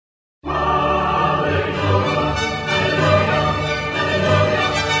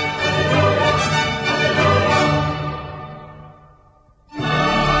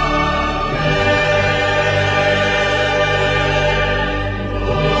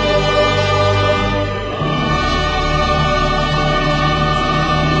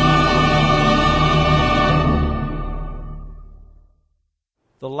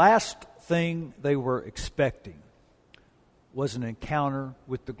last thing they were expecting was an encounter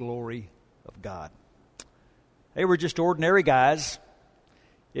with the glory of God. They were just ordinary guys.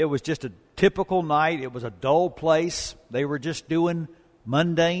 It was just a typical night. It was a dull place. They were just doing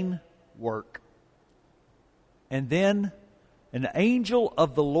mundane work. And then an angel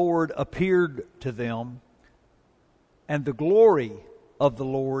of the Lord appeared to them, and the glory of the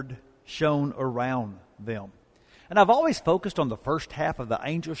Lord shone around them. And I've always focused on the first half of the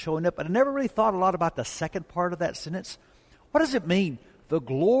angel showing up, but I never really thought a lot about the second part of that sentence. What does it mean? The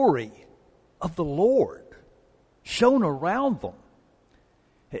glory of the Lord shone around them.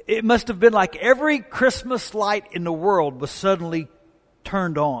 It must have been like every Christmas light in the world was suddenly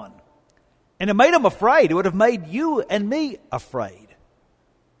turned on. And it made them afraid. It would have made you and me afraid.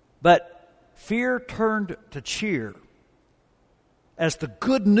 But fear turned to cheer as the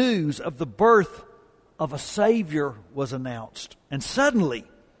good news of the birth of a Savior was announced. And suddenly,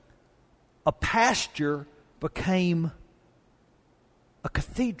 a pasture became a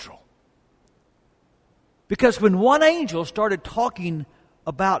cathedral. Because when one angel started talking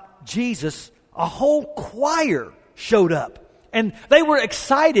about Jesus, a whole choir showed up. And they were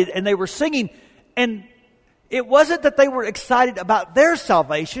excited and they were singing. And it wasn't that they were excited about their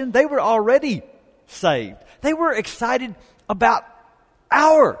salvation. They were already saved. They were excited about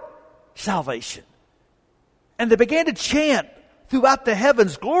our salvation. And they began to chant throughout the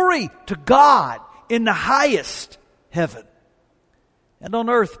heavens, "Glory to God in the highest heaven, and on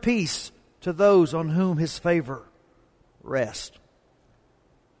earth peace to those on whom His favor rests."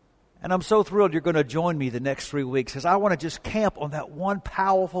 And I'm so thrilled you're going to join me the next 3 weeks, because I want to just camp on that one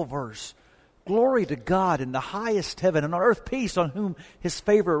powerful verse. Glory to God in the highest heaven, and on earth peace on whom His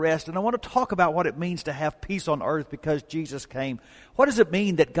favor rests. And I want to talk about what it means to have peace on earth because Jesus came. What does it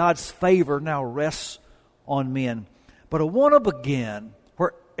mean that God's favor now rests on men? But I want to begin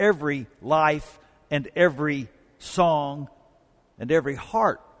where every life and every song and every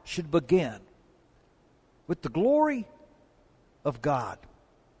heart should begin, with the glory of God.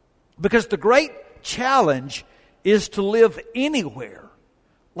 Because the great challenge is to live anywhere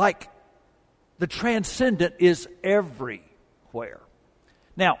like the transcendent is everywhere.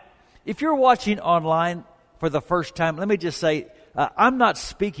 Now, if you're watching online for the first time, let me just say, I'm not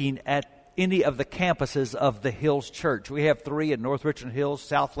speaking at any of the campuses of the Hills Church. We have 3 in North Richland Hills,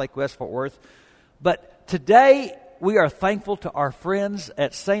 South Lake, West Fort Worth. But today, we are thankful to our friends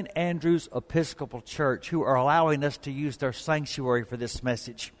at St. Andrew's Episcopal Church who are allowing us to use their sanctuary for this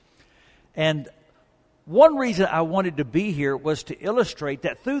message. And one reason I wanted to be here was to illustrate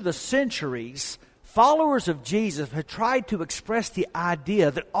that through the centuries, followers of Jesus have tried to express the idea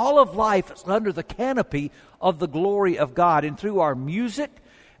that all of life is under the canopy of the glory of God. And through our music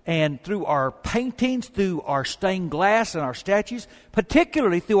and through our paintings, through our stained glass and our statues,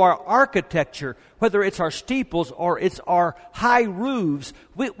 particularly through our architecture, whether it's our steeples or it's our high roofs,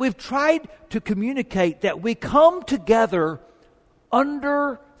 we've tried to communicate that we come together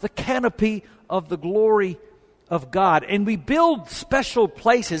under the canopy of the glory of God. And we build special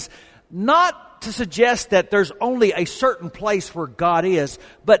places, not to suggest that there's only a certain place where God is,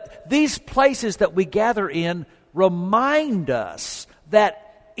 but these places that we gather in remind us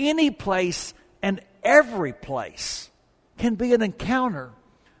that any place and every place can be an encounter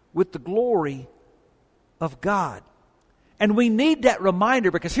with the glory of God. And we need that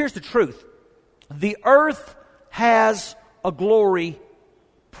reminder because here's the truth. The earth has a glory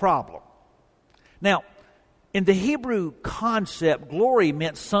problem. Now, in the Hebrew concept, glory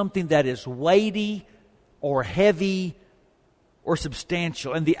meant something that is weighty or heavy or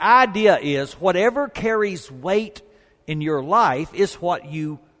substantial. And the idea is whatever carries weight in your life is what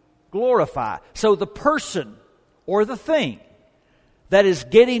you glorify. So the person or the thing that is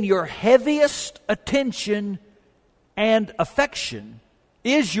getting your heaviest attention and affection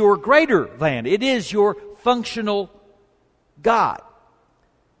is your greater than. It is your functional God.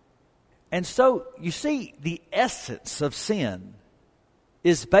 And so, you see, the essence of sin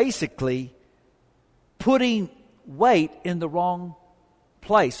is basically putting weight in the wrong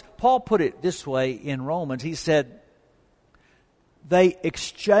place. Paul put it this way in Romans. He said, they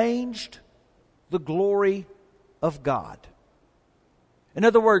exchanged the glory of God. In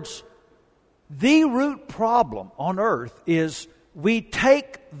other words, the root problem on earth is we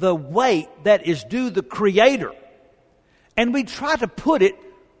take the weight that is due the Creator and we try to put it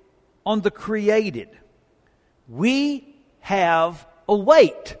on the created. We have a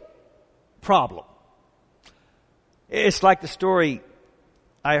weight problem. It's like the story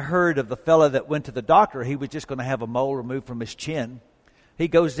I heard of the fella that went to the doctor. He was just going to have a mole removed from his chin. He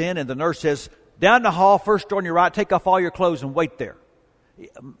goes in and the nurse says, down the hall, first door on your right, take off all your clothes and wait there.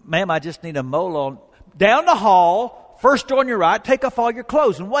 Ma'am, I just need a mole on. Down the hall, first door on your right, take off all your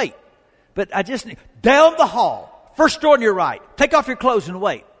clothes and wait. But I just need, down the hall, first door on your right, take off your clothes and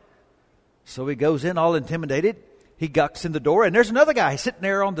wait. So he goes in all intimidated. He gucks in the door, and there's another guy sitting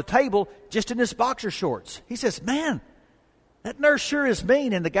there on the table just in his boxer shorts. He says, man, that nurse sure is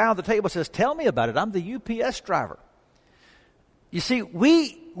mean. And the guy on the table says, tell me about it. I'm the UPS driver. You see,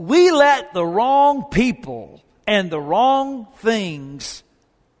 we let the wrong people and the wrong things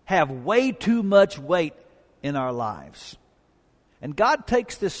have way too much weight in our lives. And God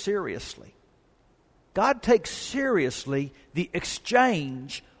takes this seriously. God takes seriously the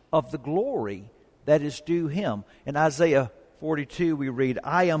exchange of the glory that is due Him. In Isaiah 42 we read,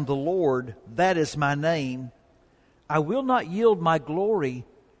 I am the Lord, that is my name. I will not yield my glory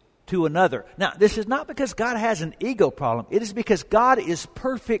to another. Now, this is not because God has an ego problem. It is because God is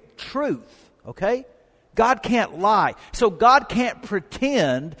perfect truth. Okay? God can't lie. So God can't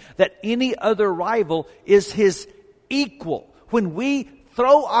pretend that any other rival is His equal. When we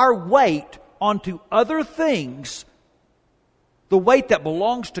throw our weight onto other things, the weight that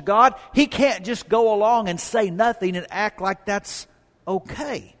belongs to God, He can't just go along and say nothing and act like that's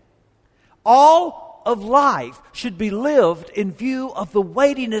okay. All of life should be lived in view of the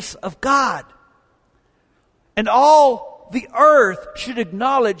weightiness of God. And all the earth should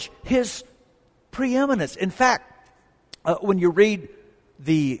acknowledge His preeminence. In fact, when you read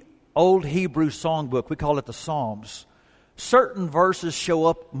the old Hebrew songbook, we call it the Psalms, certain verses show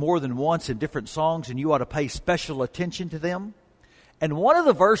up more than once in different songs, and you ought to pay special attention to them. And one of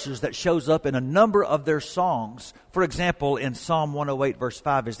the verses that shows up in a number of their songs, for example, in Psalm 108, verse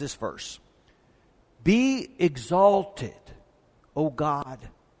 5, is this verse. Be exalted, O God,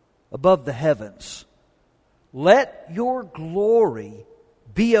 above the heavens. Let your glory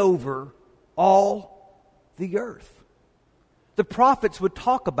be over all the earth. The prophets would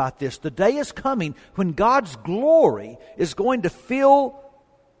talk about this. The day is coming when God's glory is going to fill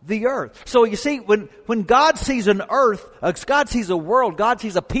the earth. So you see, when God sees an earth, God sees a world, God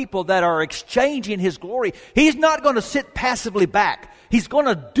sees a people that are exchanging His glory, He's not going to sit passively back. He's going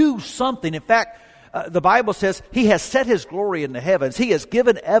to do something. In fact, the Bible says He has set His glory in the heavens. He has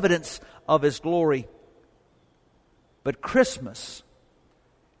given evidence of His glory. But Christmas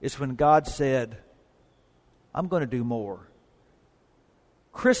is when God said, I'm going to do more.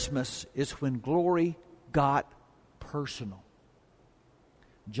 Christmas is when glory got personal.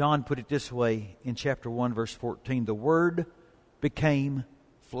 John put it this way in chapter 1, verse 14. The Word became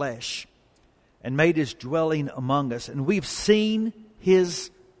flesh and made His dwelling among us. And we've seen His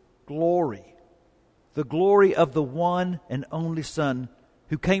glory. The glory of the one and only Son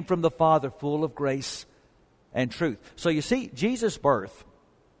who came from the Father, full of grace and truth. So you see, Jesus' birth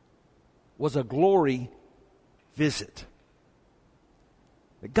was a glory visit.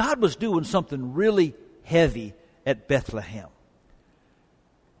 God was doing something really heavy at Bethlehem.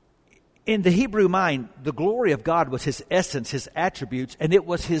 In the Hebrew mind, the glory of God was His essence, His attributes, and it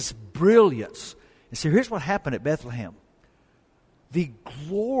was His brilliance. And so here's what happened at Bethlehem. The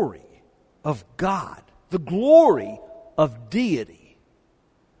glory of God, the glory of deity,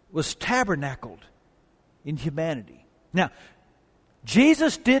 was tabernacled in humanity. Now,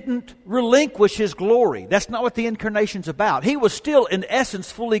 Jesus didn't relinquish His glory. That's not what the incarnation's about. He was still, in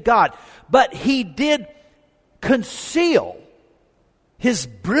essence, fully God. But He did conceal His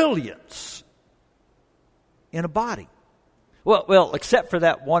brilliance in a body. Well, except for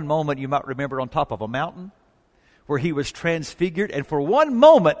that one moment you might remember on top of a mountain where He was transfigured. And for one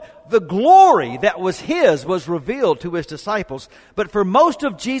moment, the glory that was His was revealed to His disciples. But for most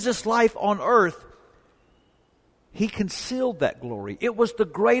of Jesus' life on earth, He concealed that glory. It was the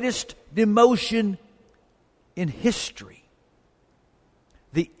greatest demotion in history.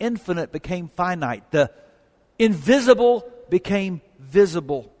 The infinite became finite. The invisible became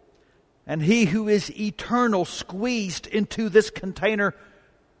visible. And He who is eternal squeezed into this container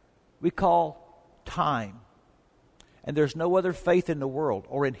we call time. And there's no other faith in the world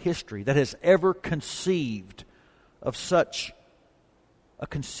or in history that has ever conceived of such a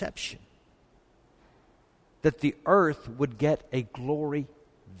conception. That the earth would get a glory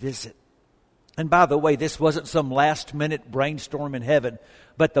visit. And by the way, this wasn't some last-minute brainstorm in heaven.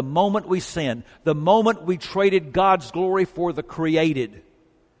 But the moment we sinned, the moment we traded God's glory for the created,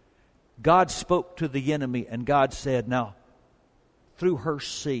 God spoke to the enemy and God said, now, through her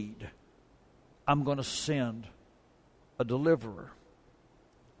seed, I'm going to send a deliverer.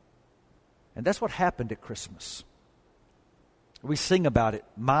 And that's what happened at Christmas. We sing about it.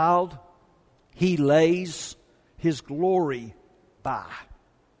 Mild, He lays His glory by,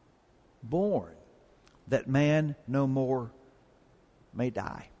 born that man no more may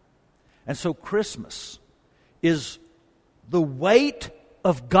die. And so Christmas is the weight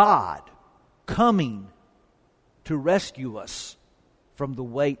of God coming to rescue us from the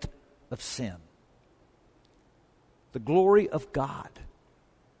weight of sin. The glory of God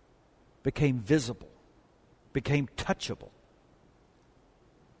became visible, became touchable,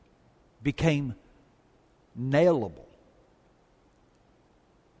 became nailable.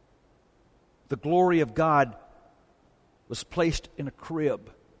 The glory of God was placed in a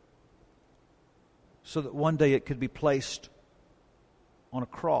crib so that one day it could be placed on a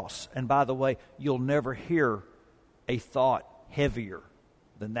cross. And by the way, you'll never hear a thought heavier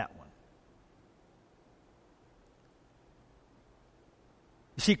than that one.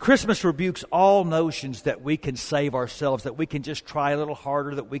 You see, Christmas rebukes all notions that we can save ourselves, that we can just try a little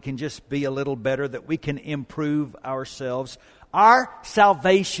harder, that we can just be a little better, that we can improve ourselves. Our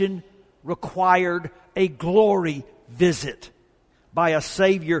salvation required a glory visit by a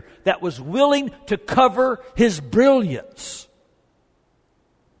Savior that was willing to cover His brilliance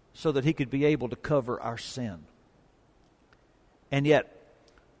so that He could be able to cover our sin. And yet,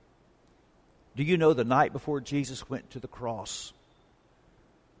 do you know the night before Jesus went to the cross,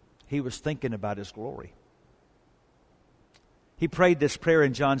 He was thinking about His glory. He prayed this prayer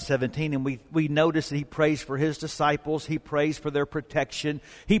in John 17, and we notice that He prays for His disciples. He prays for their protection.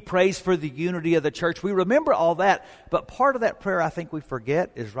 He prays for the unity of the church. We remember all that, but part of that prayer I think we forget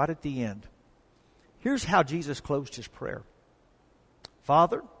is right at the end. Here's how Jesus closed His prayer.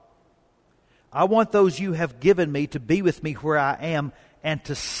 Father, I want those You have given me to be with me where I am and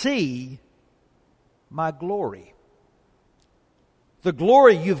to see my glory. The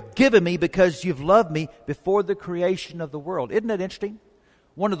glory You've given me because You've loved me before the creation of the world. Isn't that interesting?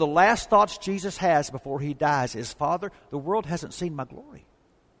 One of the last thoughts Jesus has before He dies is, Father, the world hasn't seen my glory.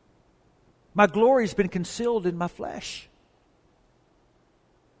 My glory has been concealed in my flesh.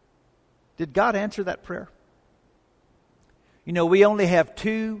 Did God answer that prayer? You know, we only have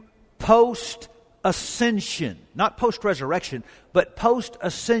two post-ascension, not post-resurrection, but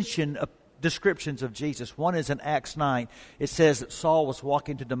post-ascension descriptions of Jesus. One is in Acts 9. It says that Saul was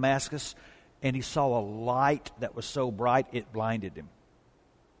walking to Damascus and he saw a light that was so bright it blinded him.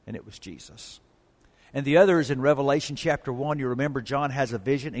 And it was Jesus. And the other is in Revelation chapter 1. You remember John has a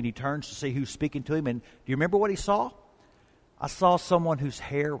vision and he turns to see who's speaking to him. And do you remember what he saw? I saw someone whose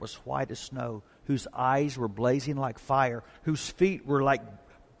hair was white as snow, whose eyes were blazing like fire, whose feet were like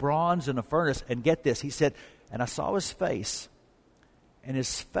bronze in a furnace. And get this, he said, and I saw his face, and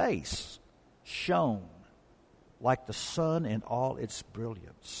his face shone like the sun in all its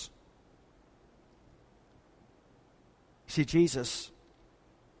brilliance. See, Jesus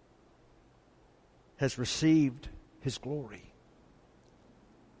has received His glory.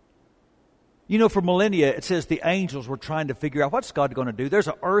 You know, for millennia, it says the angels were trying to figure out, what's God going to do? There's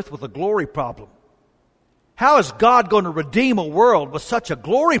an earth with a glory problem. How is God going to redeem a world with such a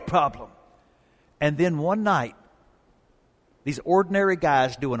glory problem? And then one night, these ordinary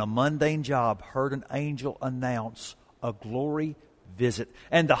guys doing a mundane job heard an angel announce a glory visit.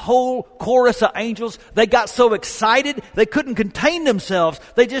 And the whole chorus of angels, they got so excited they couldn't contain themselves.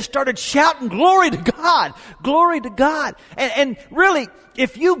 They just started shouting, glory to God, glory to God. And really,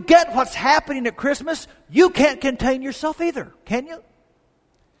 if you get what's happening at Christmas, you can't contain yourself either, can you?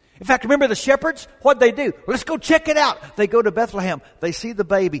 In fact, remember the shepherds? What'd they do? Let's go check it out. They go to Bethlehem. They see the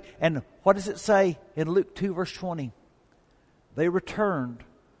baby. And what does it say in Luke 2 verse 20? They returned,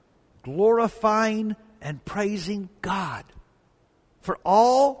 glorifying and praising God for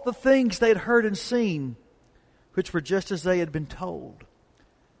all the things they'd heard and seen, which were just as they had been told.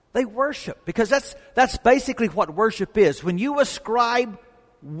 They worship, because that's basically what worship is. When you ascribe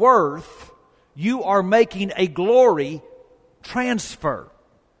worth, you are making a glory transfer.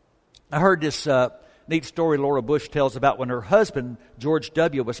 I heard this neat story Laura Bush tells about when her husband, George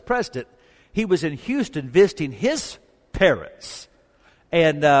W., was president. He was in Houston visiting his parents.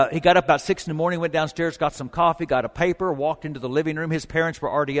 And he got up about 6 in the morning, went downstairs, got some coffee, got a paper, walked into the living room. His parents were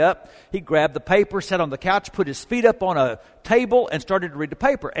already up. He grabbed the paper, sat on the couch, put his feet up on a table, and started to read the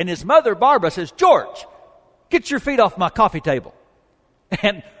paper. And his mother, Barbara, says, George, get your feet off my coffee table.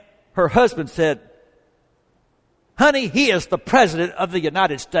 And her husband said, honey, he is the President of the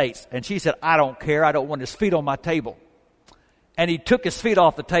United States. And she said, I don't care. I don't want his feet on my table. And he took his feet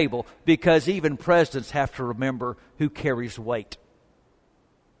off the table because even presidents have to remember who carries weight.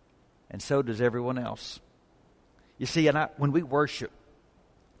 And so does everyone else. You see, when we worship,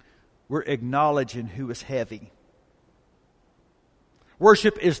 we're acknowledging who is heavy.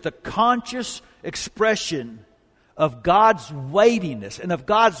 Worship is the conscious expression of God's weightiness and of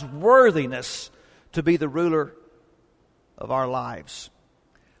God's worthiness to be the ruler of our lives.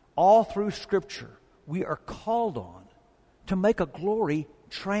 All through Scripture, we are called on to make a glory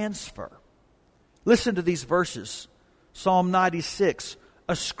transfer. Listen to these verses. Psalm 96,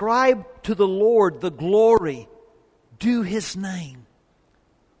 ascribe to the Lord the glory due His name.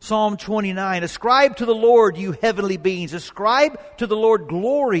 Psalm 29, ascribe to the Lord, you heavenly beings. Ascribe to the Lord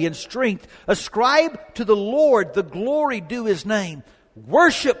glory and strength. Ascribe to the Lord the glory due His name.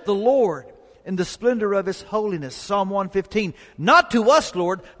 Worship the Lord in the splendor of His holiness. Psalm 115, not to us,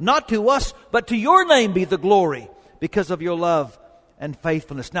 Lord, not to us, but to your name be the glory because of your love and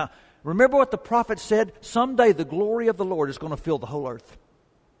faithfulness. Now, remember what the prophet said? Someday the glory of the Lord is going to fill the whole earth.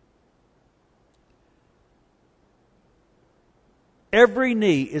 Every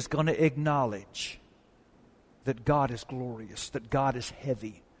knee is going to acknowledge that God is glorious, that God is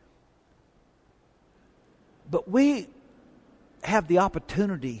heavy. But we have the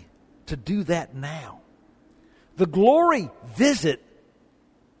opportunity to do that now. The glory visit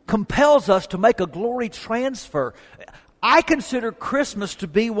compels us to make a glory transfer. I consider Christmas to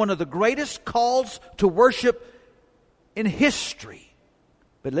be one of the greatest calls to worship in history.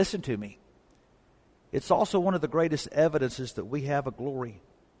 But listen to me. It's also one of the greatest evidences that we have a glory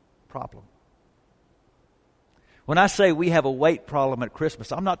problem. When I say we have a weight problem at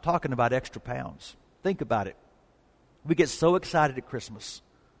Christmas, I'm not talking about extra pounds. Think about it. We get so excited at Christmas,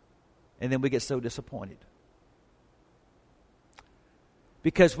 and then we get so disappointed.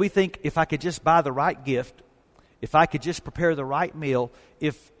 Because we think if I could just buy the right gift, if I could just prepare the right meal,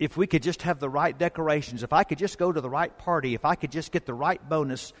 if we could just have the right decorations, if I could just go to the right party, if I could just get the right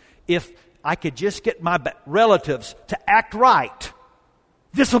bonus, if I could just get my relatives to act right,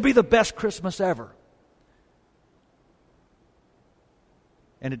 this will be the best Christmas ever.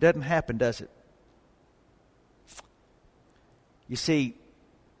 And it doesn't happen, does it? You see,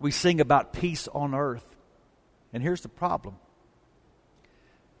 we sing about peace on earth. And here's the problem.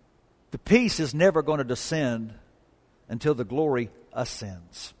 The peace is never going to descend until the glory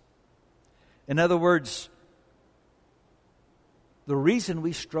ascends. In other words, the reason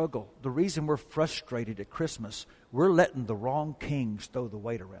we struggle, the reason we're frustrated at Christmas, we're letting the wrong kings throw the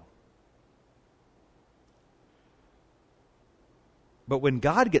weight around. But when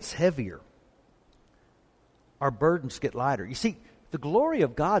God gets heavier, our burdens get lighter. You see, the glory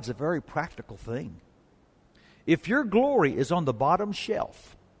of God's a very practical thing. If your glory is on the bottom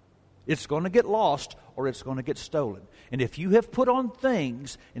shelf, it's going to get lost or it's going to get stolen. And if you have put on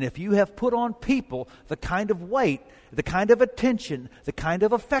things and if you have put on people the kind of weight, the kind of attention, the kind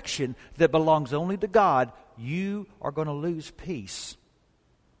of affection that belongs only to God, you are going to lose peace.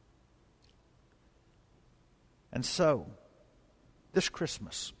 And so, this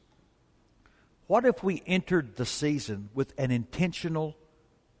Christmas, what if we entered the season with an intentional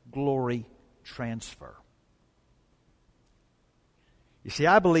glory transfer? You see,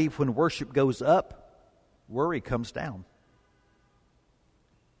 I believe when worship goes up, worry comes down.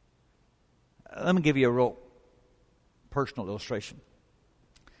 Let me give you a real personal illustration.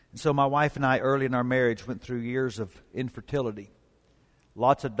 And so my wife and I, early in our marriage, went through years of infertility.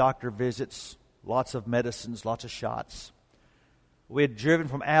 Lots of doctor visits, lots of medicines, lots of shots. We had driven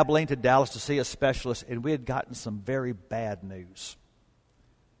from Abilene to Dallas to see a specialist, and we had gotten some very bad news.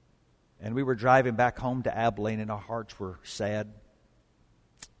 And we were driving back home to Abilene, and our hearts were sad.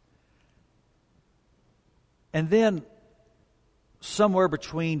 And then, somewhere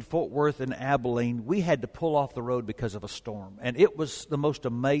between Fort Worth and Abilene, we had to pull off the road because of a storm. And it was the most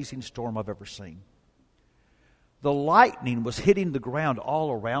amazing storm I've ever seen. The lightning was hitting the ground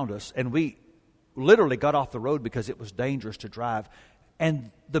all around us, and we literally got off the road because it was dangerous to drive.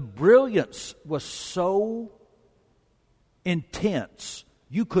 And the brilliance was so intense,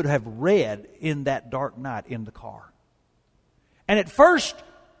 you could have read in that dark night in the car. And at first,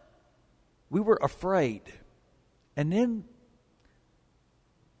 we were afraid. And then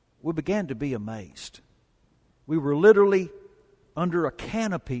we began to be amazed. We were literally under a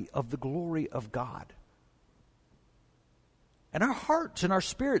canopy of the glory of God. And our hearts and our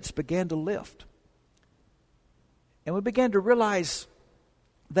spirits began to lift. And we began to realize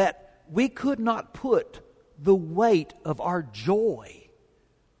that we could not put the weight of our joy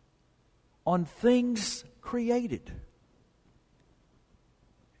on things created.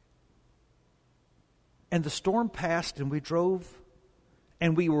 And the storm passed, and we drove,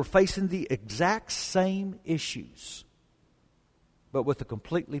 and we were facing the exact same issues, but with a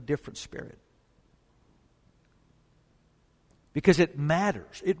completely different spirit. Because it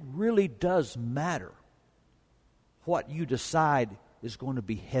matters. It really does matter what you decide is going to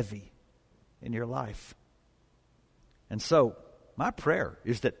be heavy in your life. And so, my prayer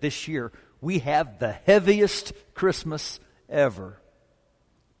is that this year we have the heaviest Christmas ever.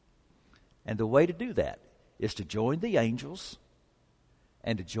 And the way to do that is to join the angels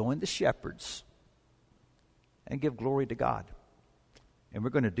and to join the shepherds and give glory to God. And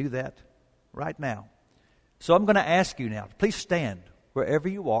we're going to do that right now. So I'm going to ask you now, please stand wherever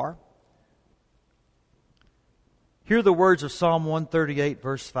you are. Hear the words of Psalm 138,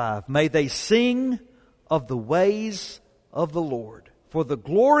 verse 5. May they sing of the ways of the Lord, for the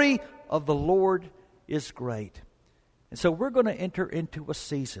glory of the Lord is great. And so we're going to enter into a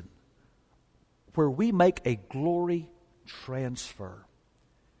season where we make a glory transfer.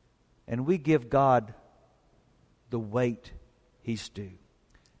 And we give God the weight He's due.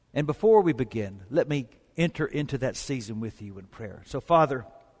 And before we begin, let me enter into that season with you in prayer. So, Father,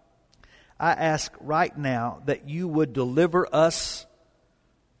 I ask right now that you would deliver us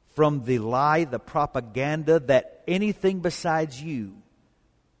from the lie, the propaganda that anything besides you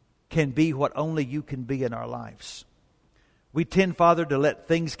can be what only you can be in our lives. We tend, Father, to let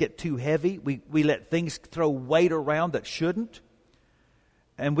things get too heavy. We let things throw weight around that shouldn't.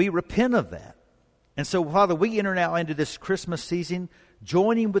 And we repent of that. And so, Father, we enter now into this Christmas season,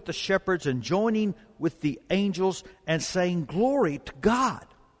 joining with the shepherds and joining with the angels and saying, glory to God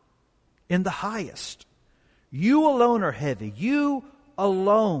in the highest. You alone are heavy. You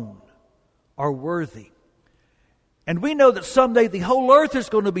alone are worthy. And we know that someday the whole earth is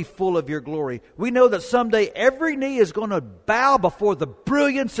going to be full of your glory. We know that someday every knee is going to bow before the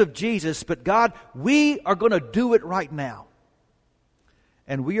brilliance of Jesus. But God, we are going to do it right now.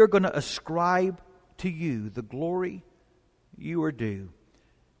 And we are going to ascribe to you the glory you are due.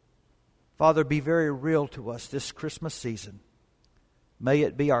 Father, be very real to us this Christmas season. May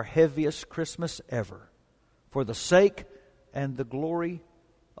it be our heaviest Christmas ever. For the sake and the glory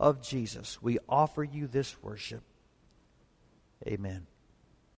of Jesus, we offer you this worship. Amen.